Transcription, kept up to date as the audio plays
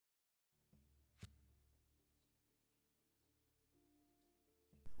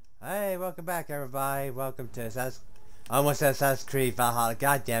Hey, welcome back, everybody. Welcome to Assassin's Creed Valhalla.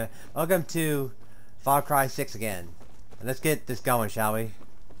 God damn it! Welcome to Far Cry 6 again. And let's get this going, shall we?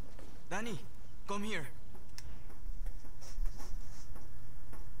 Danny, come here.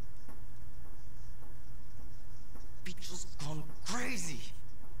 Bicho's gone crazy,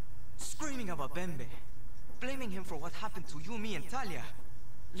 screaming about Bembe, blaming him for what happened to you, me, and Talia.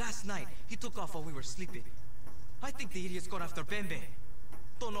 Last night, he took off while we were sleeping. I think the idiot's gone after Bembe.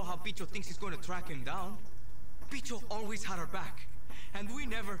 Don't know how Bicho thinks he's going to track him down. Bicho always had our back, and we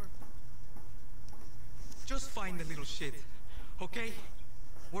never... Just find the little shit, okay?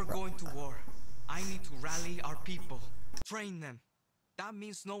 We're going to war. I need to rally our people, train them. That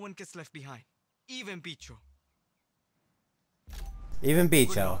means no one gets left behind, even Bicho. Even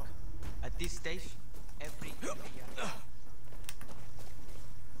Bicho. At this stage, every...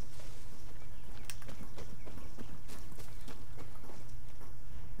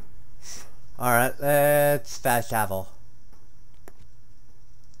 Alright, let's fast travel.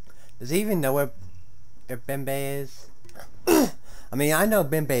 Does he even know where Bembe is? I mean, I know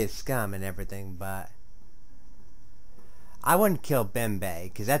Bembe is scum and everything, but I wouldn't kill Bembe,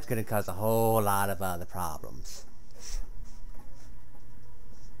 because that's going to cause a whole lot of other problems.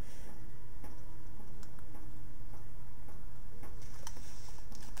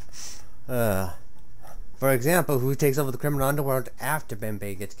 For example, who takes over the criminal underworld after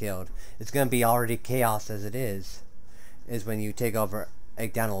Bembe gets killed? It's going to be already chaos as it is when you take over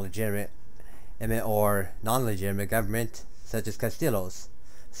down a legitimate or non-legitimate government such as Castillo's.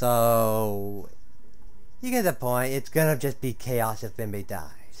 So you get the point. It's going to just be chaos if Bembe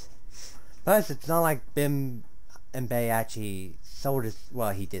dies. Plus, it's not like Bembe actually sold his...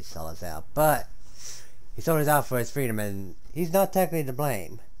 Well, he did sell us out, but he sold us out for his freedom, and he's not technically to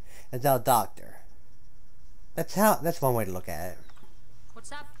blame. It's our doctor. That's one way to look at it.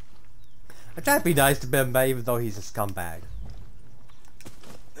 What's up? I try to be nice to Bembe even though he's a scumbag.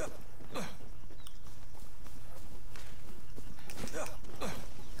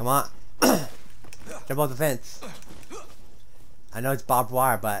 Come on. Jump off the fence. I know it's barbed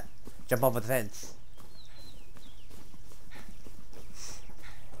wire, but jump over the fence.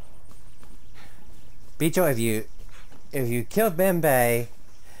 Bicho, if you kill Bembe,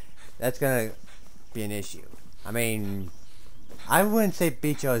 that's gonna be an issue. I mean, I wouldn't say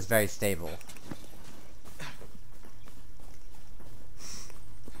Bicho is very stable.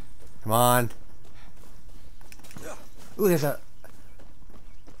 Come on. Ooh, there's a...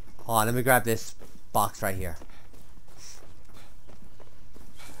 Hold on, let me grab this box right here.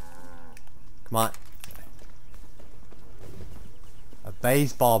 Come on. A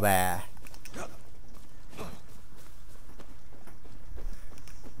baseball bat.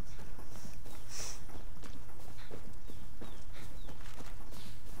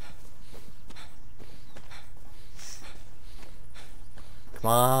 Come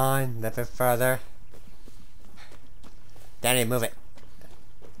on, a little bit further. Danny, move it.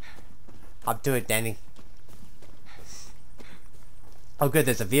 Up to it, Danny. Oh good,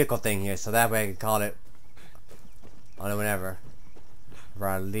 there's a vehicle thing here, so that way I can call it on whenever. Before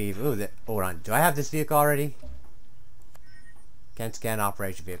I leave. Ooh, hold on. Do I have this vehicle already? Can't scan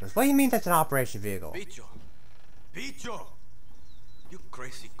operation vehicles. What do you mean that's an operation vehicle? Bicho! Bicho! You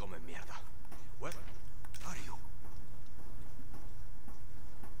crazy come mierda. Where are you?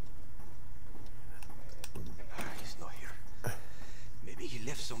 He's not here. Maybe he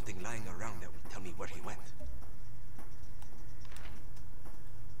left something lying around that will tell me where he went.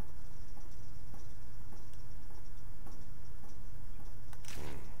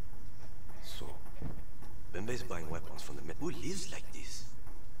 So, Bembe's buying weapons from the men. Who lives like this?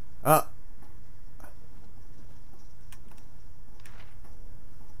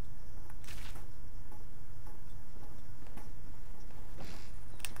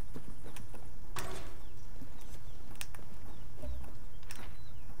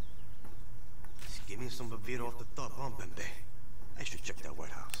 Giving some Bavira off the top, huh, Bembe? I should check that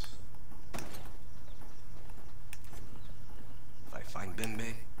warehouse. If I find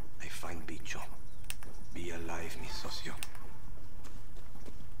Bembe, I find Bicho. Be alive, mi socio.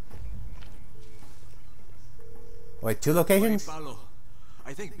 Wait, two locations? Hey, Paulo.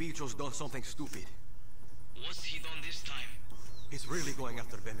 I think Bicho's done something stupid. What's he done this time? He's really going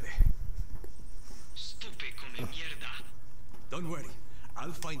after Bembe. Stupid come mierda. Don't worry.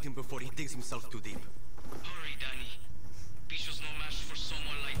 I'll find him before he digs himself too deep. Hurry, Danny. Bicho's no match for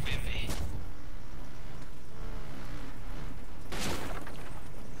someone like Bembe.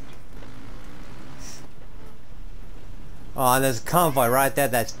 Oh, and there's a convoy right there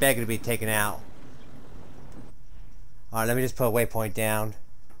that's begging to be taken out. Alright, let me just put a waypoint down.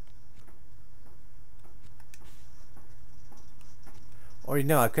 Or you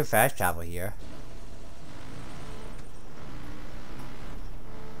know, I could fast travel here.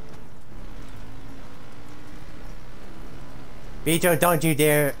 Bicho, don't you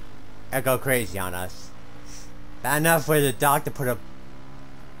dare go crazy on us. Bad enough for the doctor put a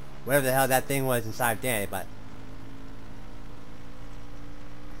whatever the hell that thing was inside Danny, but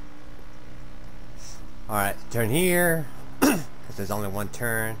alright, turn here. Because there's only one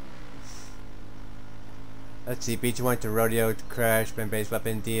turn. Let's see, Bicho went to rodeo to crash, base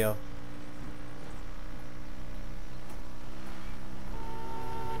weapon deal.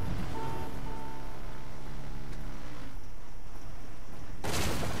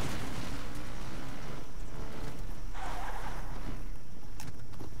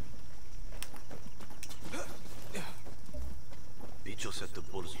 Bicho set the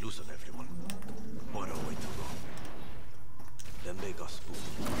bulls loose on everyone. What a way to go. Then they got spooked.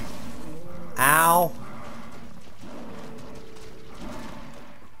 Ow!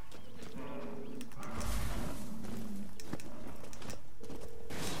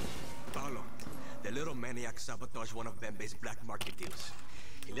 Paulo, the little maniac sabotaged one of Bembe's black market deals.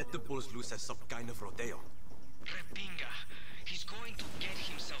 He let the bulls loose as some kind of rodeo. Repinga, he's going to get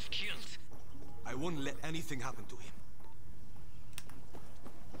himself killed. I won't let anything happen to him.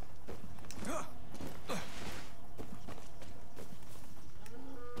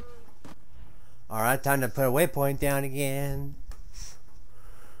 Alright, time to put a waypoint down again.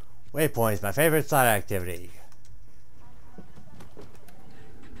 Waypoint's my favorite side activity.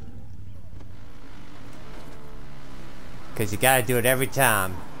 Because you gotta do it every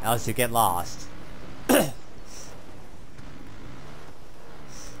time, else you get lost.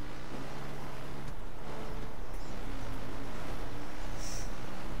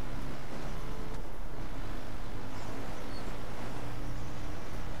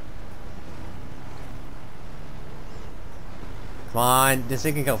 Come on, this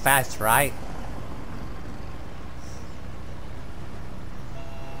thing can go fast, right?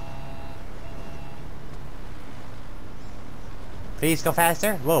 Please go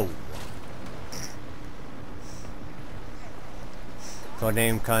faster. Whoa.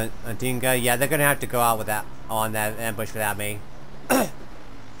 Codename Antinga. Yeah, they're gonna have to go out with that on that ambush without me.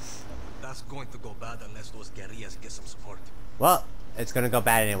 That's going to go bad unless those guerrillas get some support. Well, it's gonna go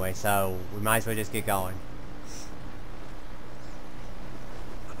bad anyway, so we might as well just get going.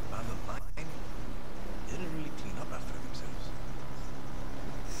 An abandoned mine? They didn't really clean up after themselves.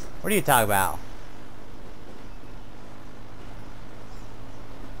 What are you talking about?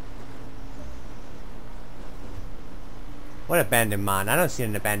 What abandoned mine? I don't see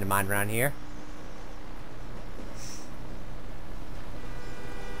an abandoned mine around here.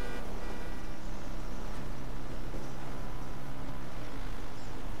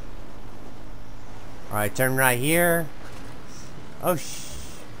 Alright, turn right here. Oh,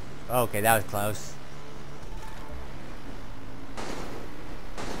 okay, that was close.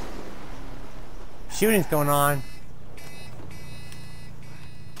 Shooting's going on.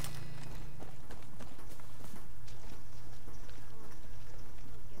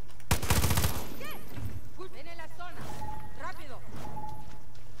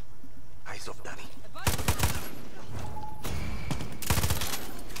 Eyes off Danny.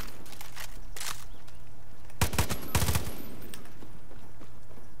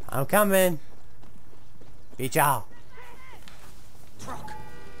 I'm coming. Beach out. Truck.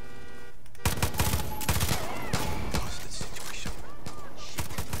 Hostage situation. Shit.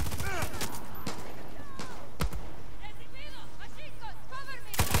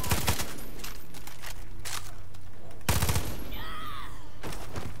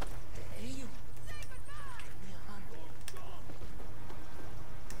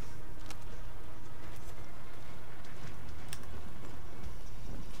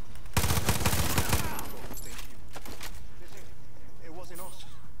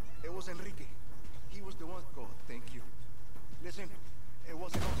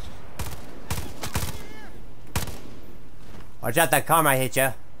 Watch out, that car might hit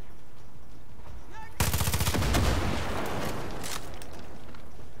ya.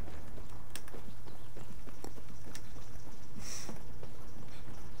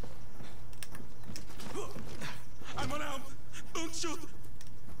 I'm unarmed. Don't shoot.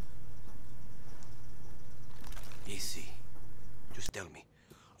 Easy. Just tell me.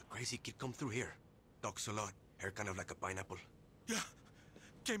 A crazy kid come through here. Talks a lot. Hair kind of like a pineapple. Yeah.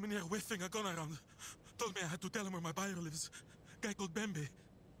 Came in here waving a gun around. Told me I had to tell him where my buyer lives. Guy called Bembe.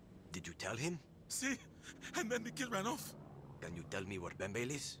 Did you tell him? See? And then the kid ran off. Can you tell me where Bembe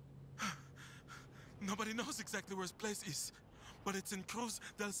lives? Nobody knows exactly where his place is. But it's in Cruz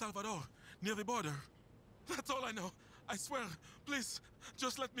del Salvador, near the border. That's all I know. I swear, please,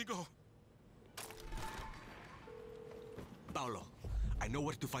 just let me go. Paolo, I know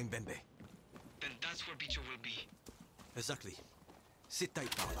where to find Bembe. Then that's where Bicho will be. Exactly. Sit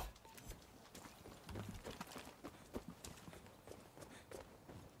tight, Paolo.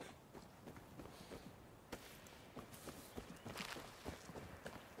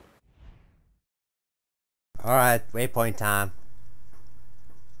 Alright, waypoint time.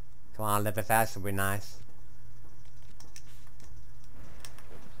 Come on, a little bit faster would be nice.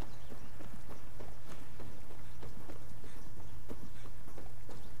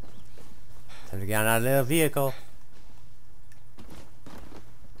 Time to get on our little vehicle.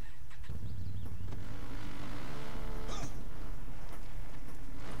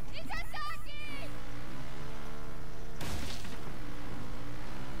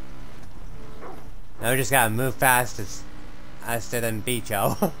 Now we just gotta move fast as to than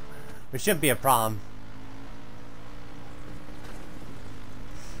Bicho. Which shouldn't be a problem.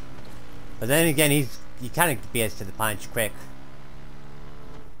 But then again, he kind of gets to the punch quick.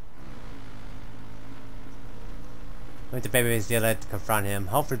 Went to Baby's dealer to confront him.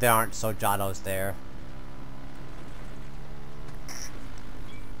 Hopefully there aren't soldados there.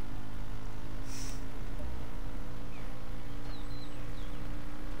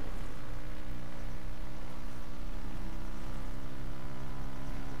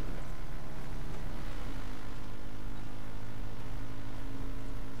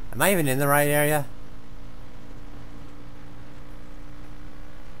 Am I even in the right area?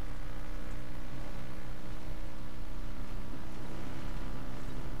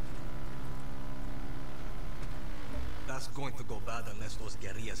 That's going to go bad unless those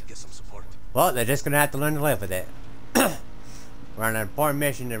guerrillas get some support. Well, they're just gonna have to learn to live with it. We're on an important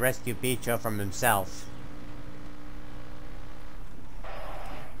mission to rescue Bicho from himself.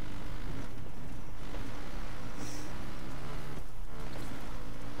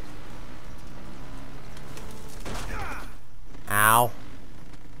 Ow.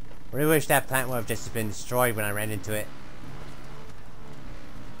 Really wish that plant would have just been destroyed when I ran into it.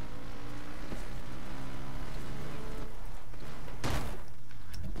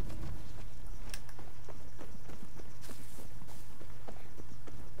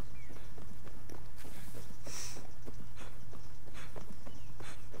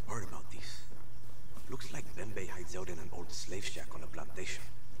 Heard about these. Looks like Bembe hides out in an old slave shack on a plantation.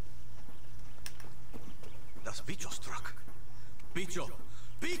 That's Bicho's truck. Bicho!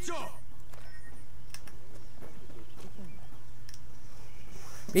 Bicho!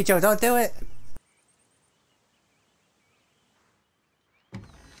 Bicho, don't do it!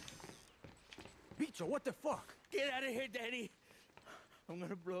 Bicho, what the fuck? Get out of here, Daddy! I'm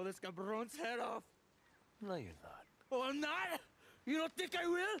gonna blow this cabron's head off. No, you're not. Oh, I'm not? You don't think I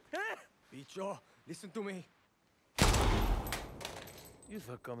will? Huh? Bicho, listen to me. You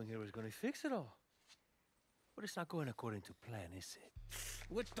thought coming here was gonna fix it all. But it's not going according to plan, is it?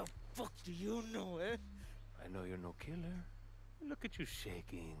 What the fuck do you know, eh? I know you're no killer. Look at you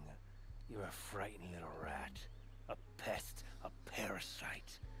shaking. You're a frightened little rat. A pest, a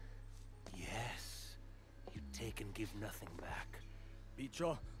parasite. Yes, you take and give nothing back.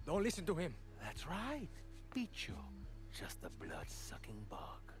 Bicho, don't listen to him. That's right, Bicho. Just a blood-sucking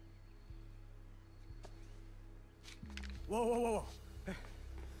bug. Whoa, whoa, whoa, whoa.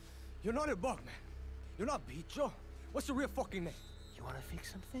 You're not a bug, man. You're not Bicho. What's your real fucking name? You wanna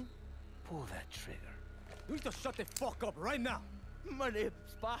fix something? Pull that trigger. You need to shut the fuck up right now. My name's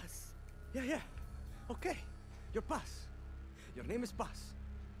Paz. Yeah. Okay. You're Paz. Your name is Paz.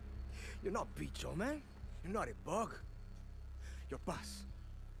 You're not Bicho, man. You're not a bug. You're Paz.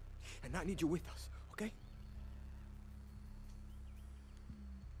 And I need you with us, okay?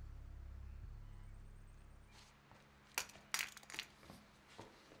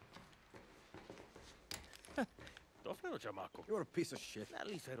 Tough little chamaco. You're a piece of shit. At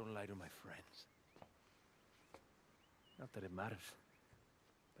least I don't lie to my friends. Not that it matters.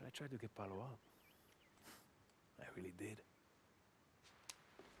 But I tried to get Paolo out. I really did.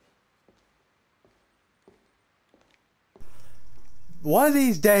 One of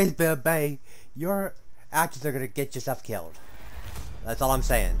these days, Bembe, your actions are gonna get yourself killed. That's all I'm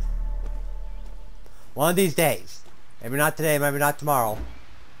saying. One of these days. Maybe not today, maybe not tomorrow.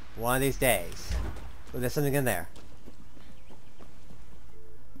 One of these days. Oh, there's something in there.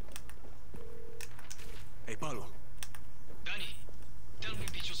 Hey, Paolo. Danny, tell me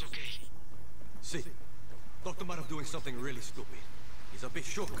Bicho's okay. See, talked him out of doing something really stupid. He's a bit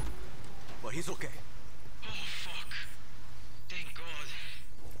shook, but he's okay. Oh, fuck. Thank God.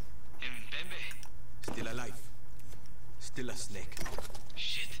 And Bembe? Still alive. Still a snake.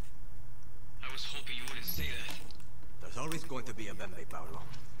 Shit. I was hoping you wouldn't say that. There's always going to be a Bembe, Paolo.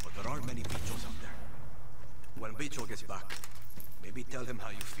 But there are many bichos out there. When Bicho gets back, maybe tell him how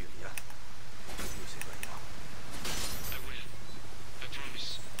you feel, yeah? Don't use it right now. I will. I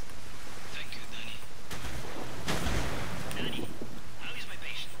promise. Thank you, Danny. Danny, how is my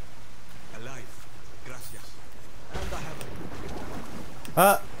patient? Alive. Gracias. And I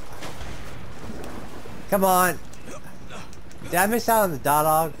have Come on. Did I miss out on the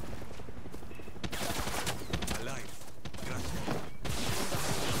dialogue? alive. Gracias.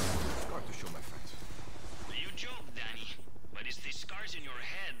 Scar to show my friends. You joke, Danny, but it's the scars in your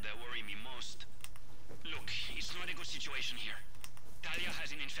head that worry me most. Look, it's not a good situation here. Talia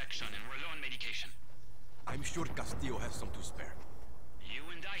has an infection and we're low on medication. I'm sure Castillo has some to spare. You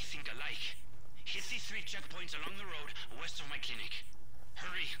and I think alike. Hit these 3 checkpoints along the road west of my clinic.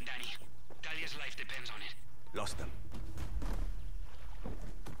 Hurry, Danny. Talia's life depends on it. Lost them.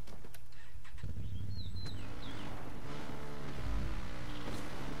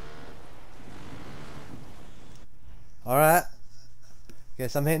 Alright.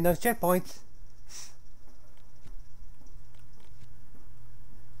 Guess I'm hitting those checkpoints.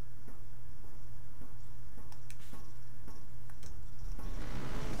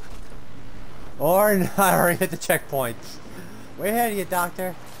 Or not, I already hit the checkpoints. Way ahead of you,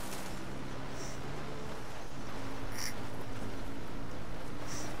 Doctor.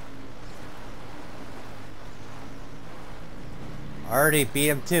 Already beat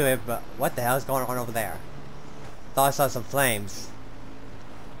him to it, but what the hell is going on over there? Thought I saw some flames.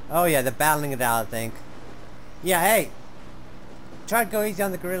 Oh yeah, they're battling it out, I think. Yeah, hey! Try to go easy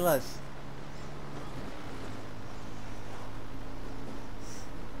on the gorillas.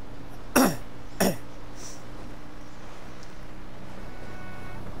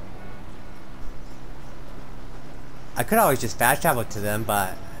 I could always just fast travel to them,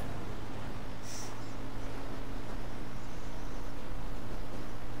 but...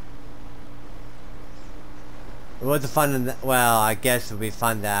 It was fun, well, I guess it would be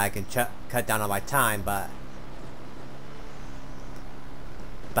fun that I can cut down on my time, but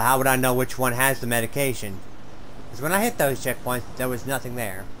how would I know which one has the medication? Because when I hit those checkpoints, there was nothing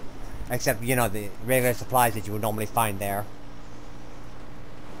there. Except, you know, the regular supplies that you would normally find there.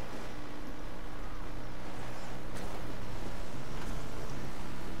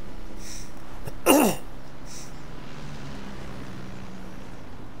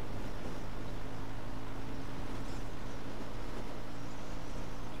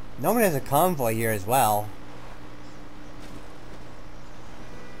 Normally there's a convoy here as well.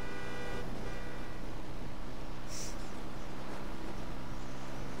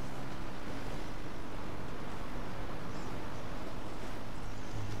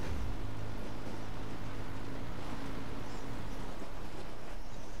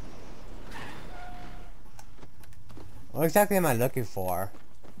 What exactly am I looking for?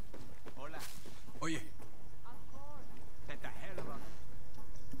 Hola. Oye.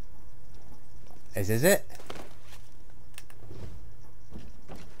 Is this it?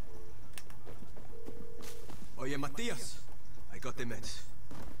 Oye, Matias. I got the meds.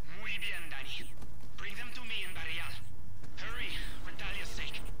 Muy bien, Danny. Bring them to me in Barrial. Hurry, for Talia's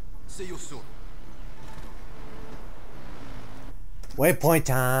sake. See you soon. Waypoint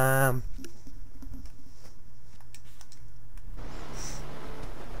time.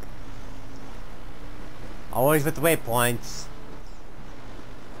 Always with the waypoints.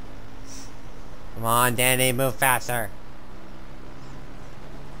 Come on, Danny, move faster.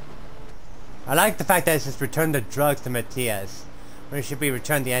 I like the fact that it says return the drugs to Matias, when it should be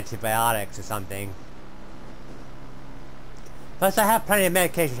return the antibiotics or something. Plus, I have plenty of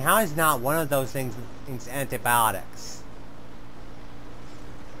medication. How is not one of those things antibiotics?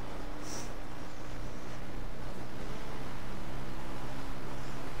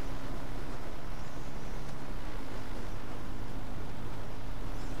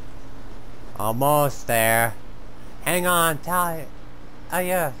 Almost there. Hang on, Talia. Oh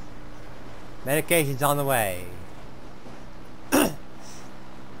yeah. Medication's on the way.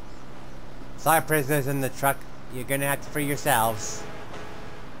 Sorry, prisoners in the truck. You're gonna have to free yourselves.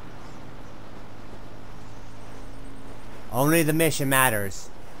 Only the mission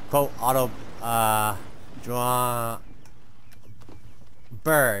matters. Quote Otto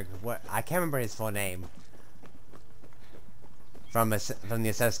Berg. What, I can't remember his full name. From the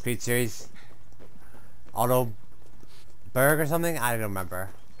Assassin's Creed series. Otto Berg or something? I don't remember.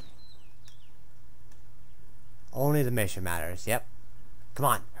 Only the mission matters. Yep. Come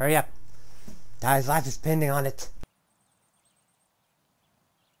on, hurry up. His life is depending on it.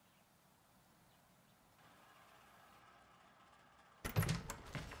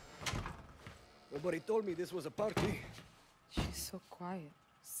 Nobody told me this was a party. so quiet?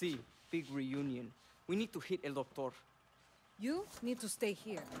 See, big reunion. We need to hit El Doctor. You need to stay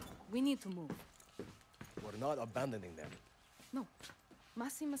here. We need to move. We're not abandoning them. No.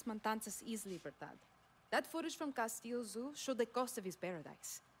 Máximas Matanzas is Libertad. That footage from Castillo Zoo showed the cost of his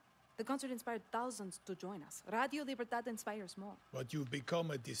paradise. The concert inspired thousands to join us. Radio Libertad inspires more. But you've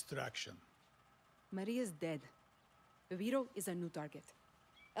become a distraction. Maria's dead. Viviro is a new target.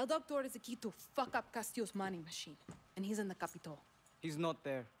 El Doctor is the key to fuck up Castillo's money machine. And he's in the Capitol. He's not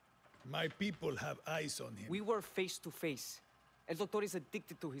there. My people have eyes on him. We were face to face. El Doctor is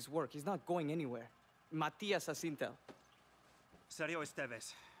addicted to his work. He's not going anywhere. Matias has intel. Sergio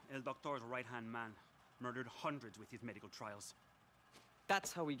Esteves, El Doctor's right-hand man, murdered hundreds with his medical trials.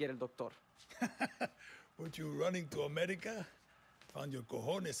 That's how we get El Doctor. Weren't you running to America? Found your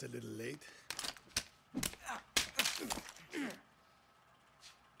cojones a little late.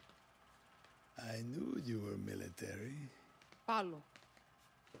 I knew you were military. Paulo.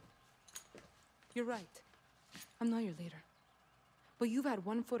 You're right. I'm not your leader. But you've had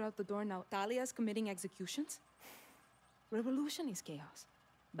one foot out the door now. Talia's committing executions? Revolution is chaos.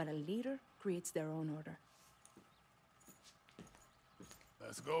 But a leader creates their own order.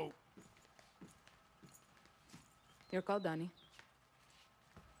 Let's go. Your call, Danny.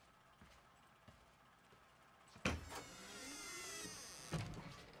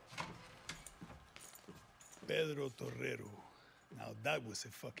 Pedro Torrero. Now that was a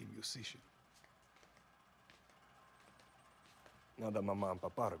fucking musician. Now that Mama and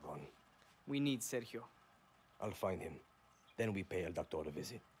Papa are gone, We need Sergio. I'll find him. Then we pay El Doctor a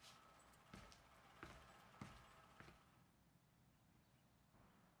visit.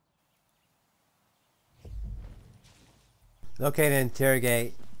 Locate and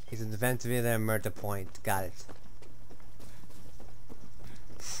interrogate. He's in defense of either murder point. Got it.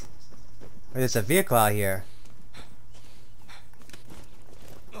 There's a vehicle out here.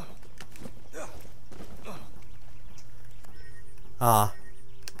 Ah.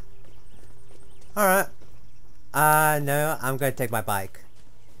 Alright. No, I'm gonna take my bike.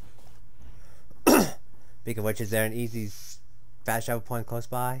 Speaking of which, is there an easy fast travel point close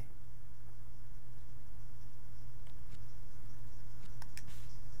by?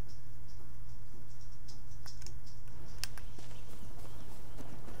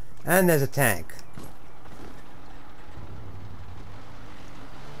 And there's a tank.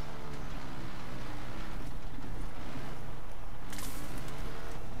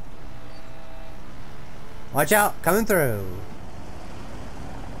 Watch out, coming through.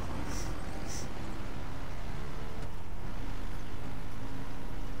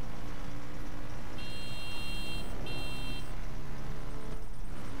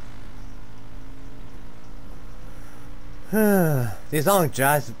 These long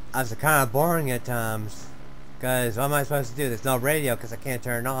drives are kind of boring at times. Because what am I supposed to do? There's no radio because I can't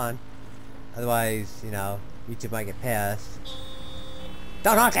turn it on. Otherwise, you know, YouTube might get pissed.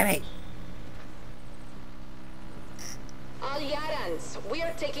 Don't honk at me! All Yarans, we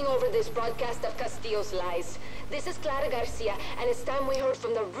are taking over this broadcast of Castillo's lies. This is Clara Garcia, and it's time we heard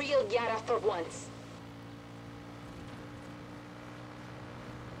from the real Yara for once.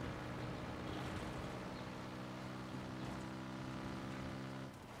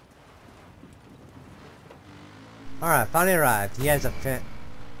 Alright, finally arrived. He has a fin.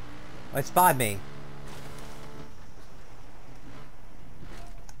 Oh, it spotted me.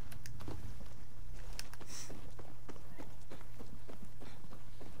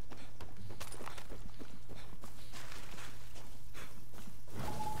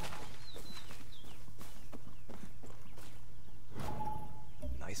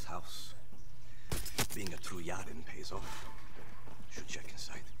 Nice house. Being a true Yaran pays off. Should check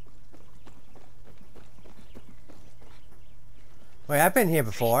inside. Wait, I've been here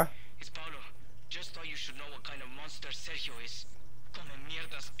before. It's Paulo. Just thought you should know what kind of monster Sergio is. Come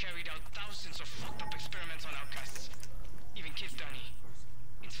mierdas carried out thousands of fucked up experiments on outcasts. Even kids, Danny.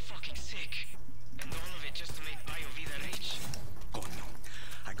 It's fucking sick. And all of it just to make Biovida rich. Coño.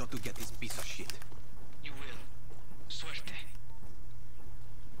 I got to get this piece of shit. You will. Suerte.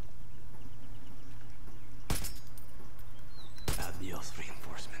 Adios,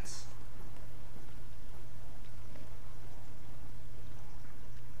 reinforcements.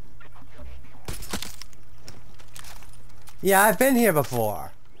 Yeah, I've been here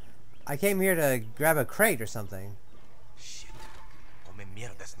before. I came here to grab a crate or something. Shit. Come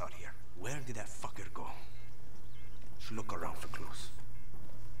mierda's not here. Where did that fucker go? Should look around for clues.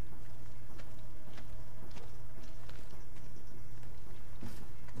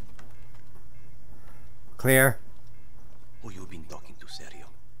 Clear. Who you been talking to, Sergio?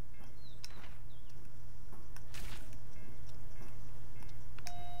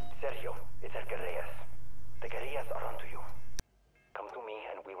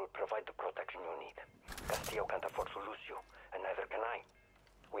 provide the protection you need. Castillo can't afford to lose you, and neither can I.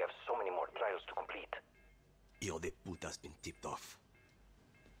 We have so many more trials to complete. Hijo de puta's been tipped off.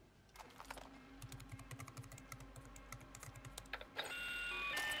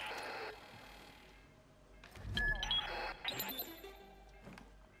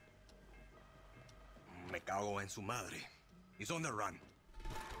 Me cago en su madre. He's on the run.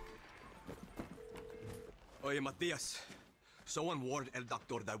 Oye, Matias. Someone warned El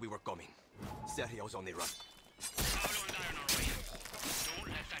Doctor that we were coming. Sergio's on the run. Pablo and I are on our way. Don't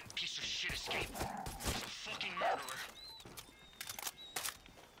let that piece of shit escape. He's a fucking murderer.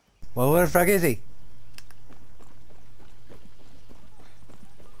 Well, where the fuck is he?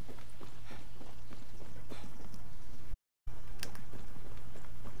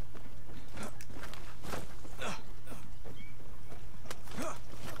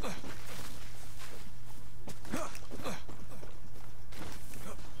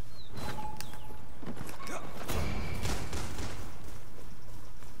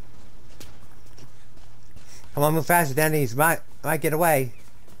 Come on, move faster, Danny. He might get away.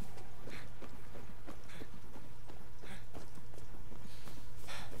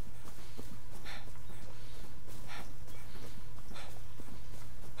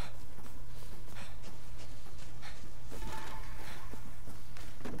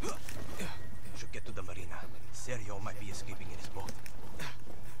 Should get to the marina. Sergio might be escaping in his boat.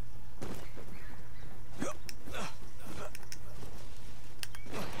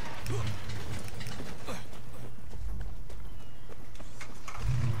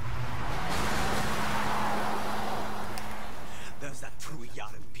 There's that true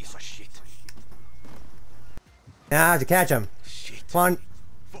Yara piece of shit. Now I have to catch him. Shit. Come on.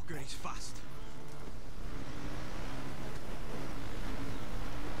 Fucker, he's fast.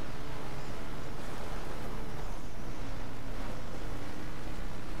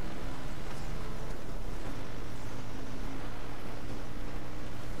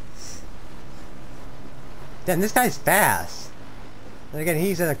 Damn, this guy's fast. And again,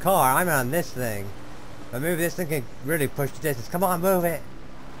 he's in a car. I'm on this thing. But maybe this thing can really push the distance. Come on, move it.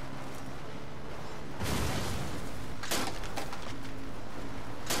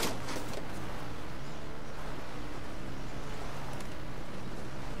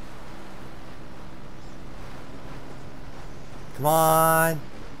 Come on.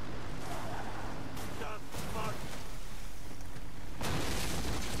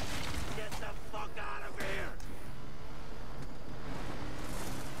 Get the fuck out of here!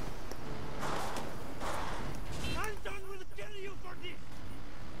 I'm done with killing you for this!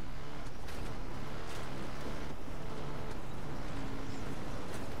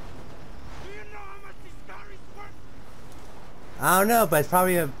 Do you know how much this car is worth? I don't know, but it's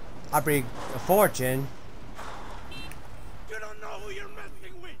probably a fortune. You don't know who you're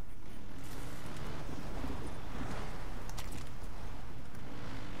messing with!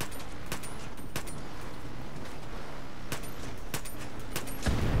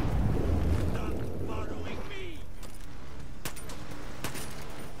 Stop following me!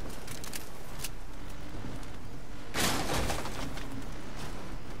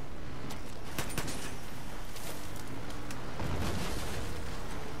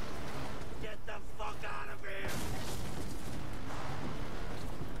 Get the fuck out of here!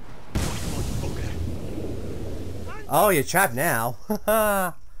 Oh, you're trapped now.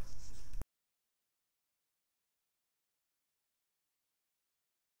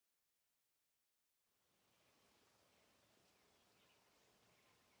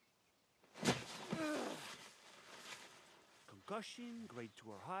 Concussion, grade 2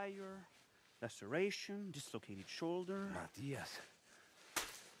 or higher, laceration, dislocated shoulder. Matias.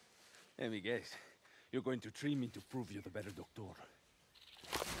 Let me guess. You're going to treat me to prove you're the better doctor.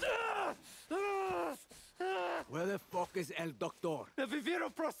 Where the fuck is El Doctor? The Vivero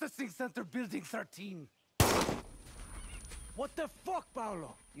Processing Center, Building 13. What the fuck,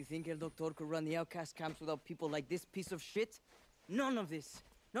 Paolo? You think El Doctor could run the outcast camps without people like this piece of shit? None of this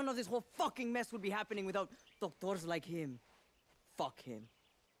whole fucking mess would be happening without doctors like him. Fuck him.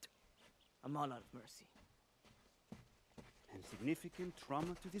 I'm all out of mercy. And significant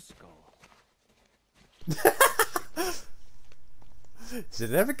trauma to the skull.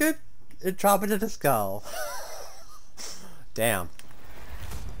 Significant trauma to the skull. Damn.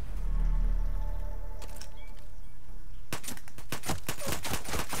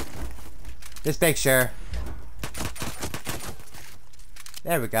 Just make sure.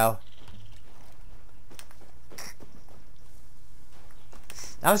 There we go.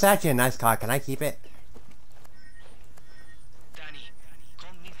 That was actually a nice car. Can I keep it? Danny,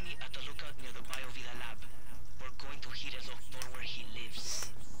 come meet me at the lookout near the Biovida lab. We're going to hit El Doctor where he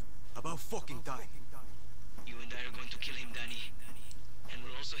lives. fucking time. You and I are going to kill him, Danny. And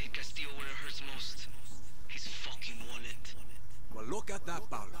we'll also hit Castillo where it hurts most. His fucking wallet. Well, look at that,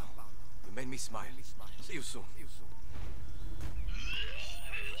 Paolo. You made me smile. See you soon.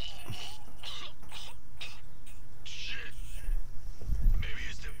 Shit. Maybe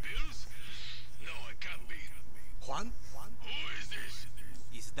it's the pills? No, it can't be. Juan? Who is this?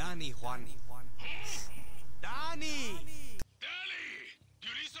 It's Danny, Juan. Danny! Danny! Do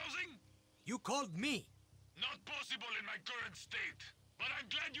you need something? You called me. Not possible in my current state. But I'm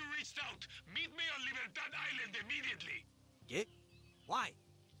glad you reached out. Meet me on Libertad Island immediately. Yeah? Why?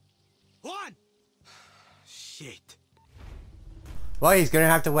 Juan! Shit. Well, he's gonna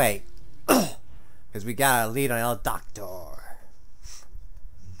have to wait. Because we got a lead on El Doctor.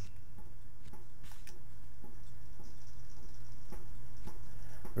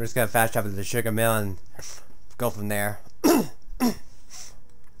 We're just gonna fast travel to the sugar mill and go from there.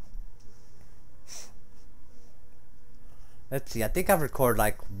 Let's see, I think I've recorded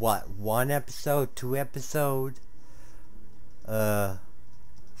like, what, 1 episode, 2 episodes? Yeah,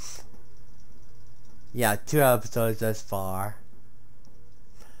 2 episodes thus far.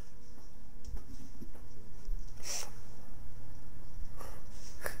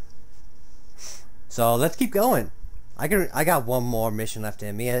 So let's keep going. I got one more mission left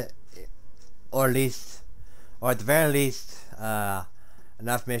in me, or at the very least,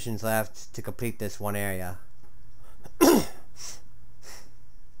 enough missions left to complete this one area.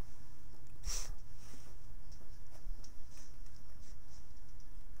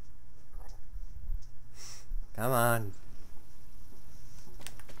 Come on.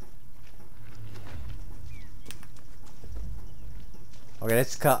 Okay,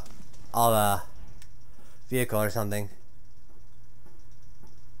 let's cut all the vehicle or something.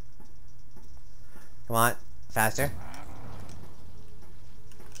 Come on, faster.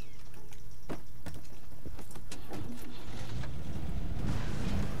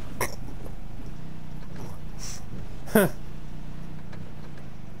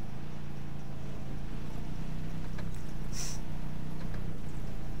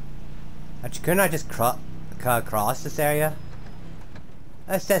 Actually, couldn't I just cross this area?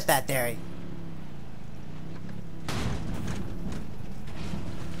 Let's test that theory.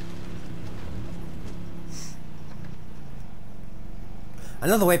 I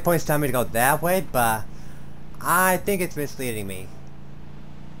know the waypoint's telling me to go that way, but I think it's misleading me.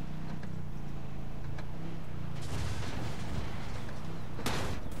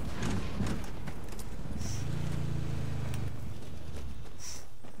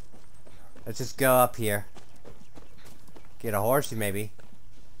 Let's just go up here. Get a horsey, maybe.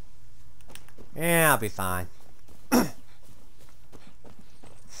 Yeah, I'll be fine. Come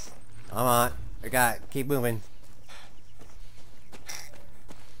on. I got it. Keep moving.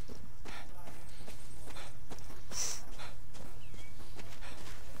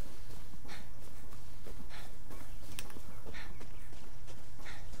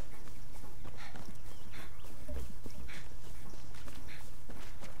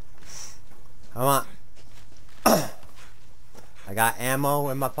 Come on. I got ammo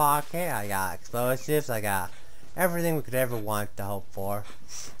in my pocket, I got explosives, I got everything we could ever want to hope for.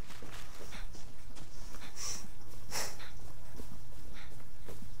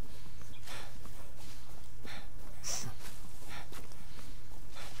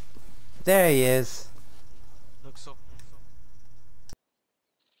 There he is. Looks so.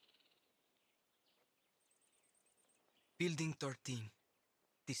 Building 13.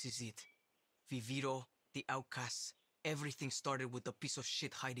 This is it. Viviro, the outcasts. Everything started with a piece of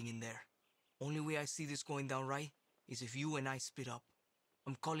shit hiding in there. Only way I see this going down right is if you and I split up.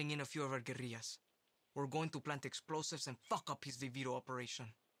 I'm calling in a few of our guerrillas. We're going to plant explosives and fuck up his Viviro operation.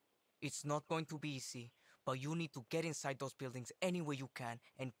 It's not going to be easy, but you need to get inside those buildings any way you can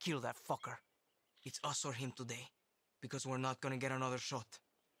and kill that fucker. It's us or him today, because we're not gonna get another shot.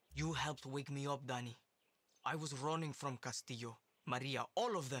 You helped wake me up, Danny. I was running from Castillo, Maria,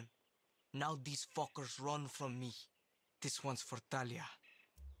 all of them. Now these fuckers run from me. This one's for Talia.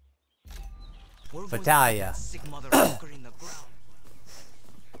 We're For going Talia. to put that sick motherfucker in the ground.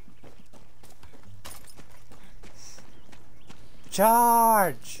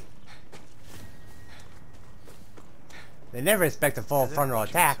 Charge! They never expect a full frontal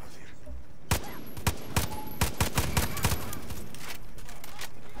attack.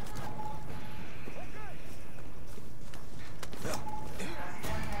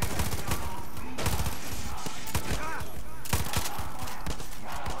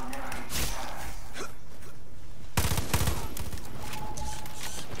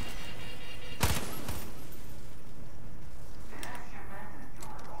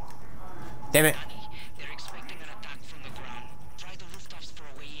 Damn it. They're expecting an attack from the ground. Try the rooftops for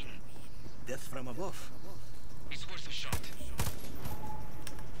a way in. Death from above. It's worth a shot.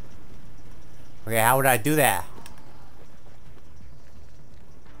 Okay, how would I do that?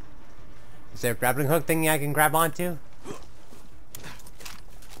 Is there a grappling hook thingy I can grab onto?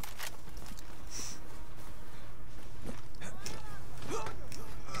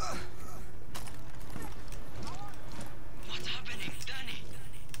 What's happening, Danny?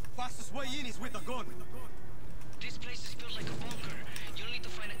 Fastest way in is with a gun. This place is built like a bunker. You'll need to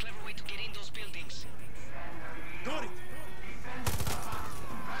find a clever way to get in those buildings. Got it.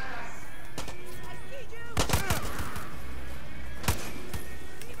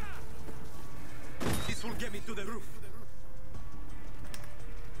 This will get me to the roof.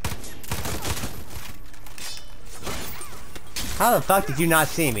 How the fuck did you not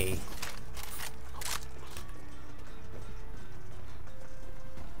see me?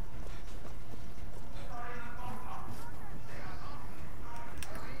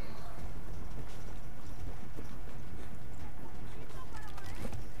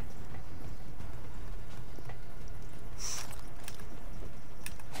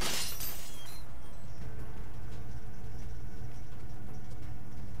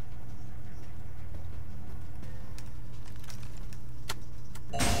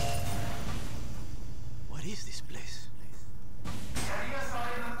 What is this place?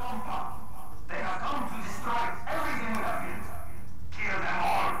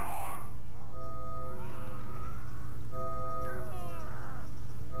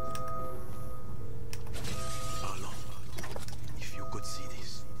 Paolo, if you could see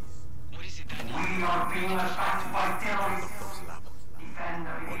this. What is it, Danny? We are being attacked by terrorists. Doctor's lab.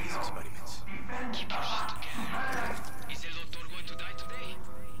 All these experiments. Keep your shit together. Is El Doctor going to die today?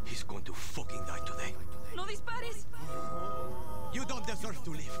 He's going to fucking die today. No dispares! You don't deserve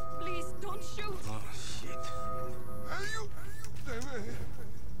to live. Please, don't shoot! Oh, shit.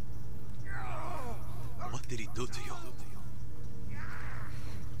 What did he do to you?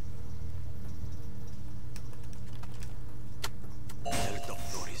 El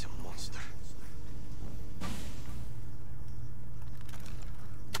Doctor is a monster.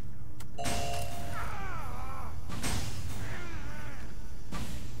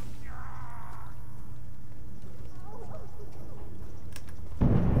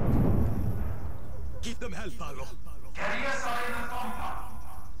 Give them hell, Paolo.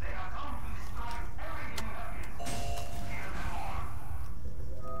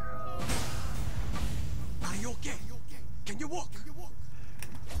 Are you okay? Can you walk?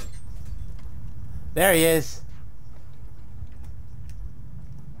 There he is.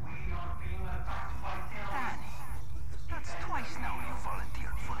 That's twice now you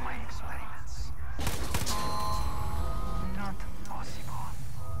volunteered for my experiments. Not possible.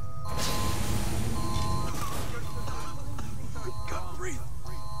 Can't breathe.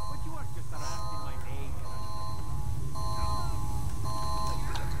 But you are just harassing my name.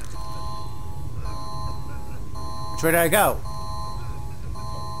 Which way did I go?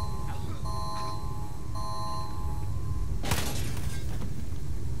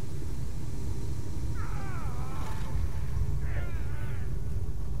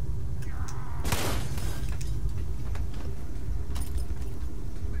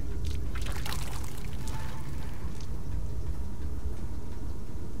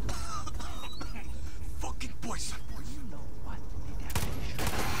 Fucking poison. You know what the definition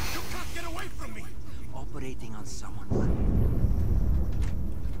is? You can't get away from me. Operating on someone.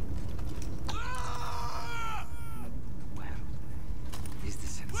 Well, is the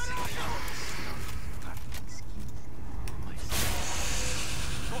sensation fucking skin myself?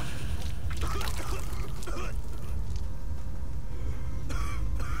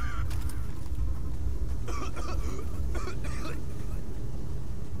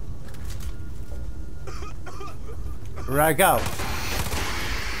 Where'd I go?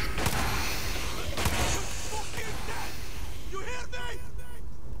 You hear me?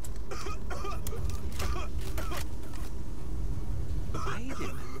 Wait a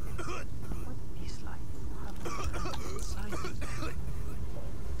minute. What is like inside of me?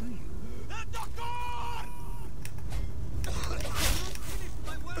 Do you? Doctor!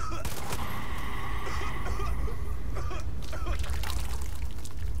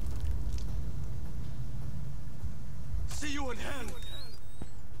 See you in hell.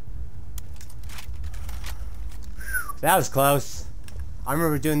 That was close. I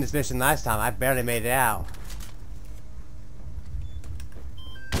remember doing this mission last time. I barely made it out.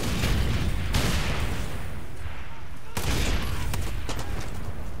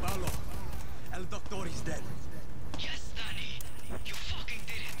 Paolo, El Doctor is dead. Yes, Danny. You fucking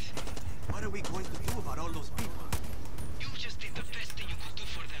did it. Are What are we going to do about all those people? You just did the best thing you could do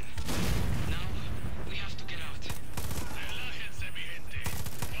for them. Now, we have to get out. Relájense, mi gente.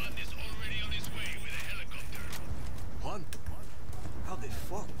 Juan is already on his way with a helicopter. Juan? How the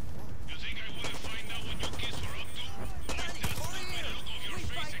fuck? You think I wouldn't find out what you kids were up to? Like that stupid look on your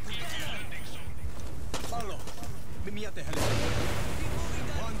face and clear the landing zone. Paulo, meet me at the helicopter.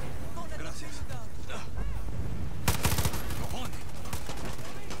 Juan, gracias. Cojones.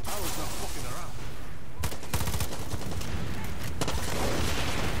 I was not fucking around.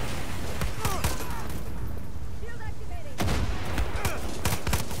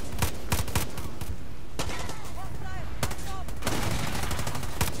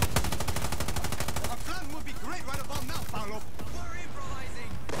 A plan would be great right about now, Paulo. We're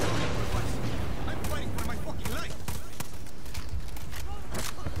improvising. I'm fighting for my fucking life.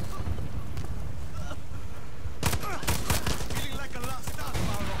 Feeling like a lost dog,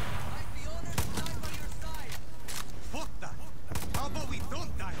 Paulo. I'd be honored to die by your side. Fuck that. How about we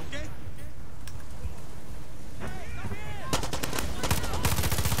don't die, okay?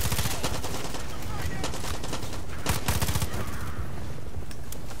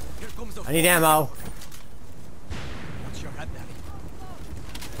 Here comes the I need ammo. What's your hat, Daddy?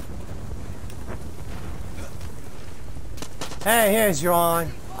 Hey, here's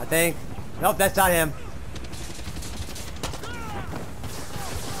Ron. I think. Nope, that's not him.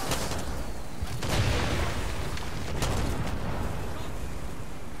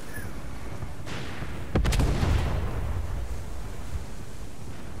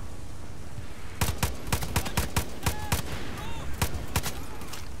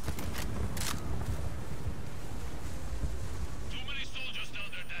 Too many soldiers down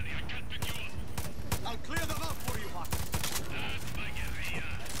there, Daddy. I can't pick you up. I'll clear them out for you, Hawk. That's my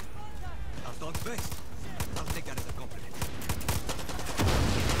guerrilla. Our dog's best. I'll take that as a compliment.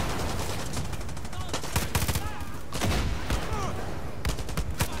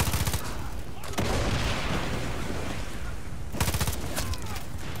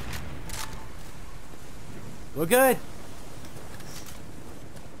 We're good.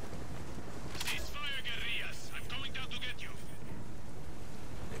 Ceasefire, guerrillas. I'm coming down to get you.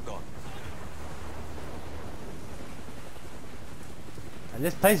 They're gone. And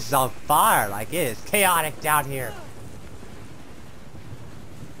this place is on fire. Like, it is chaotic down here.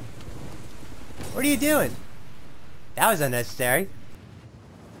 What are you doing? That was unnecessary.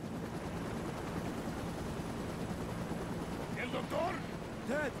 El Doctor,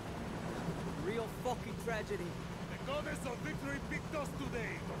 Dead. Real fucking tragedy. the goddess of victory picked us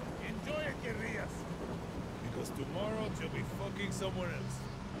today. Enjoy it, guerrillas. Because tomorrow you'll be fucking somewhere else.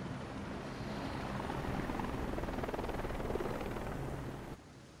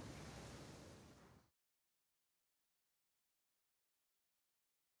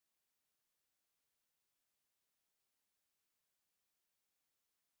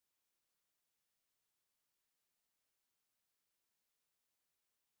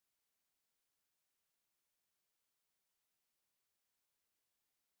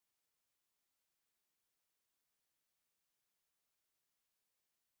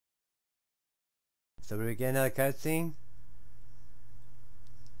 So we get another cutscene?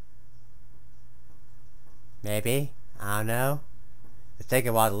 Maybe. I don't know. It's taking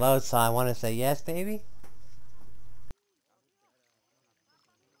a while to load, so I want to say yes, maybe?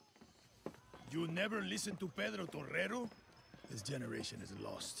 You never listen to Pedro Torrero? This generation is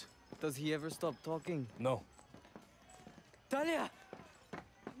lost. Does he ever stop talking? No. Talia!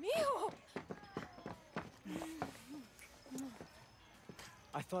 Mijo!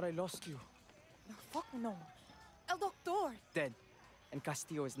 I thought I lost you. No, fuck no. El Doctor! Dead. And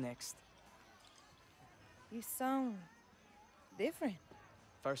Castillo is next. You sound different.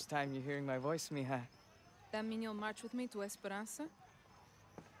 First time you're hearing my voice, mija. That mean you'll march with me to Esperanza?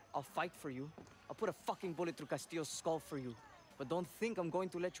 I'll fight for you. I'll put a fucking bullet through Castillo's skull for you. But don't think I'm going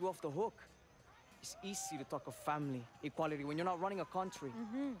to let you off the hook. It's easy to talk of family, equality when you're not running a country.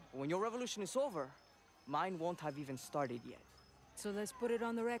 But when your revolution is over, mine won't have even started yet. So let's put it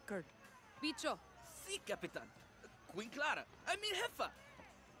on the record. Bicho! Sí, Capitán. Queen Clara. I mean, Jefa.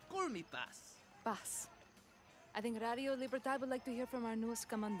 Call me Paz. Paz. I think Radio Libertad would like to hear from our newest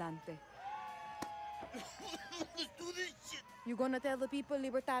comandante. Let's do this shit. You gonna tell the people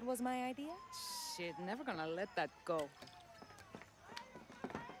Libertad was my idea? Shit, never gonna let that go.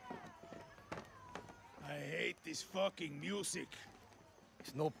 I hate this fucking music.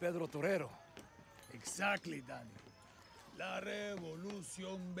 It's no Pedro Torrero. Exactly, Danny. La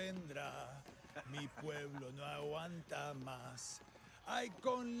revolución vendrá. Mi pueblo no aguanta más. Ay,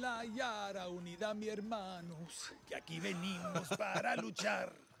 con la Yara unida, mi hermanos, que aquí venimos para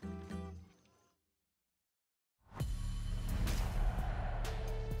luchar.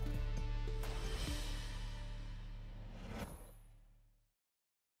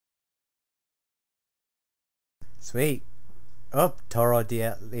 Sweet. Oh, Toro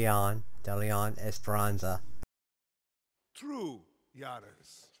de Leon Esperanza. True,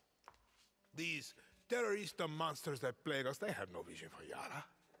 Yarans. These terrorista monsters that plague us, they have no vision for Yara.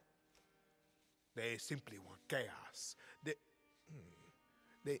 They simply want chaos.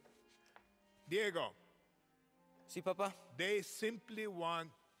 They... Diego. Si, Papa? They simply want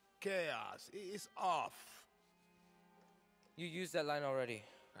chaos. It's off. You used that line already.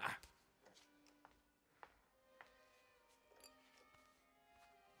 Ah.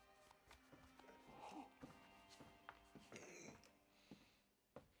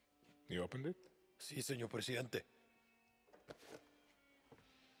 You opened it? Sí, señor presidente.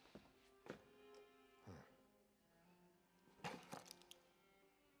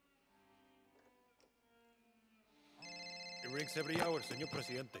 It rings every hour, señor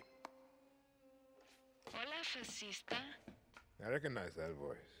presidente. Hola, fascista. I recognize that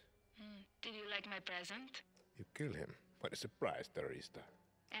voice. Did you like my present? You killed him. What a surprise, terrorista.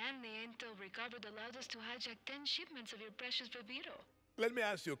 And the intel recovered allowed us to hijack 10 shipments of your precious Viviro. Let me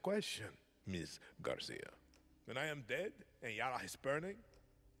ask you a question, Miss Garcia. When I am dead and Yara is burning,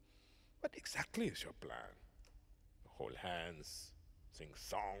 what exactly is your plan? Hold hands, sing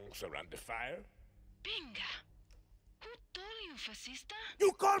songs around the fire? Binga! Who told you, fascista?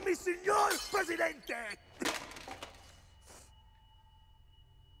 You call me Señor Presidente!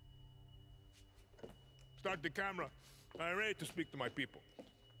 Start the camera. I'm ready to speak to my people.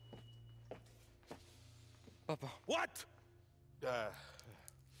 Papa. What?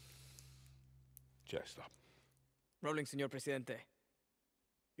 Just stop. Rolling, Señor Presidente.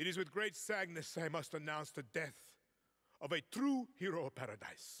 It is with great sadness I must announce the death of a true hero of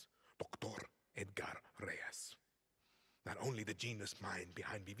paradise, Dr. Edgar Reyes. Not only the genius mind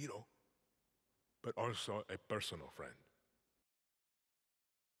behind Viviro, but also a personal friend.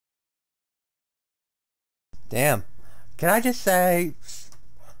 Damn. Can I just say,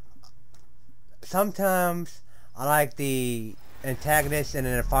 sometimes I like the antagonists in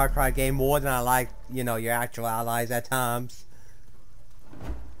a Far Cry game more than I like, you know, your actual allies at times.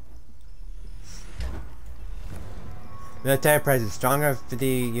 Military presence. Stronger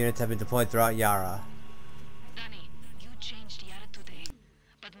infantry units have been deployed throughout Yara. Danny, you changed Yara today,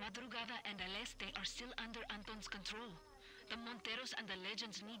 but Madrugada and El Este are still under Anton's control. The Monteros and the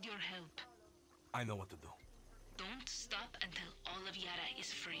Legends need your help. I know what to do. Don't stop until all of Yara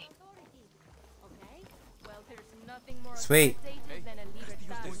is free. Okay? Well, there's nothing more Sweet. authoritative than a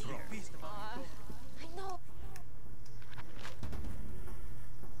Libertad. I know.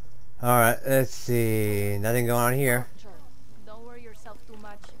 Alright, let's see. Nothing going on here. Don't worry yourself too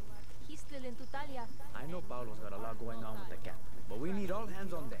much. He's still in Tutalia. I know Paulo's got a lot going on with the cap, but we need all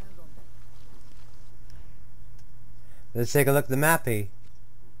hands on deck. Let's take a look at the mappy.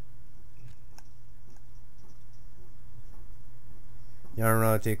 Yara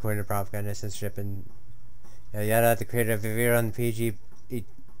Road to according to propaganda censorship and Yara, the creator of Viviro and PG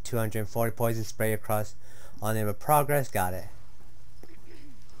 240 poison spray across all name of progress. Got it.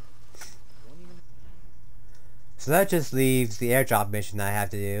 So that just leaves the airdrop mission that I have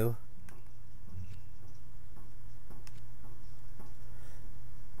to do.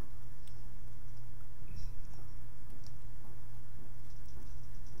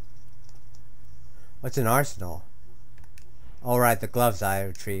 What's an arsenal? Oh right, the gloves I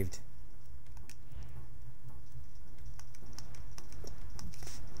retrieved.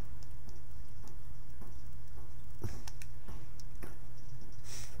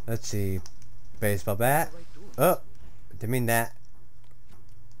 Let's see. Baseball bat. Oh, didn't mean that.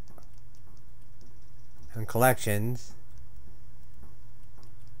 And collections.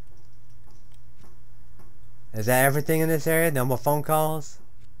 Is that everything in this area? No more phone calls?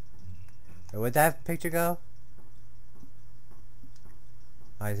 Where'd that picture go?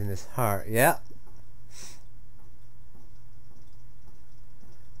 Eyes in his heart. Yeah.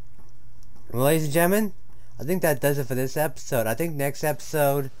 Well, ladies and gentlemen, I think that does it for this episode. I think next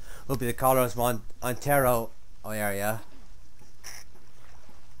episode will be the Carlos Montero area.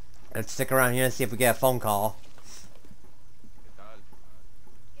 Let's stick around here and see if we get a phone call.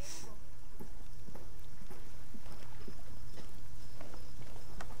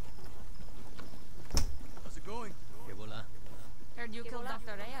 How's it going? Heard you killed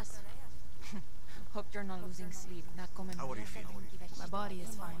Dr. Reyes. Hope you're not losing sleep. How are you feeling? My body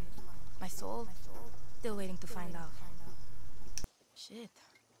is fine. My soul, still waiting to find out. Shit.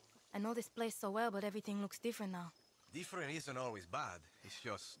 I know this place so well, but everything looks different now. Different isn't always bad. It's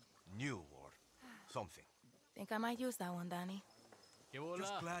just new or something. Think I might use that one, Danny.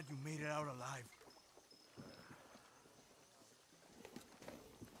 Just glad you made it out alive.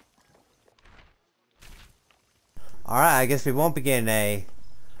 Alright, I guess we won't be getting a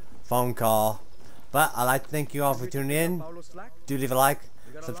phone call. But I'd like to thank you all for tuning in. Do leave a like,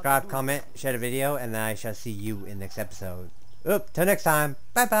 subscribe, comment, share the video, and I shall see you in the next episode. Till next time.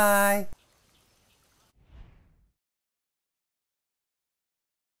 Bye bye.